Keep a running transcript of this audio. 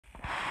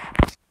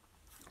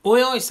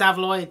Oi oi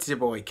Savaloy, it's your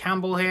boy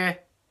Campbell here.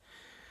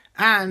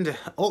 And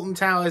Alton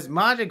Towers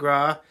Mardi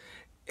Gras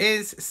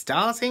is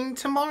starting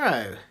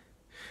tomorrow.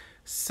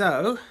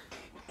 So,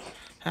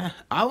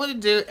 I want to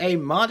do a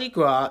Mardi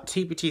Gras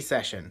TPT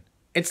session.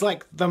 It's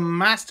like the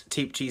masked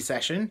TPT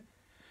session,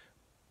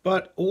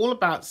 but all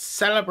about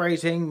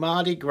celebrating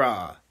Mardi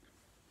Gras.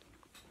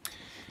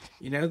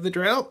 You know the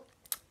drill?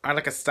 I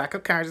like a stack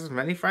of characters from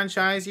any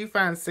franchise you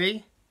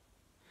fancy,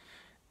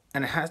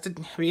 and it has to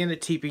be in a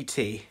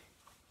TPT.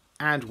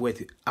 And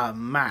with a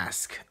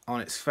mask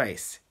on its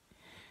face.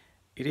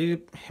 It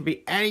could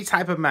be any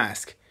type of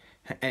mask.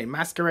 A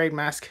masquerade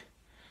mask,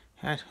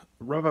 a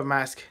rubber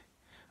mask,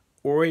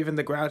 or even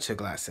the Groucho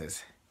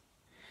glasses.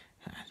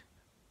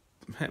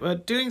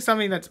 But doing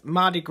something that's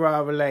Mardi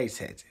Gras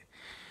related.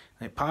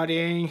 Like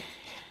partying,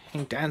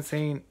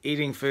 dancing,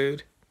 eating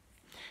food,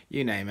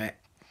 you name it.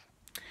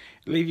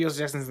 Leave your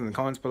suggestions in the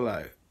comments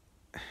below.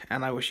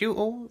 And I wish you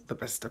all the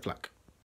best of luck.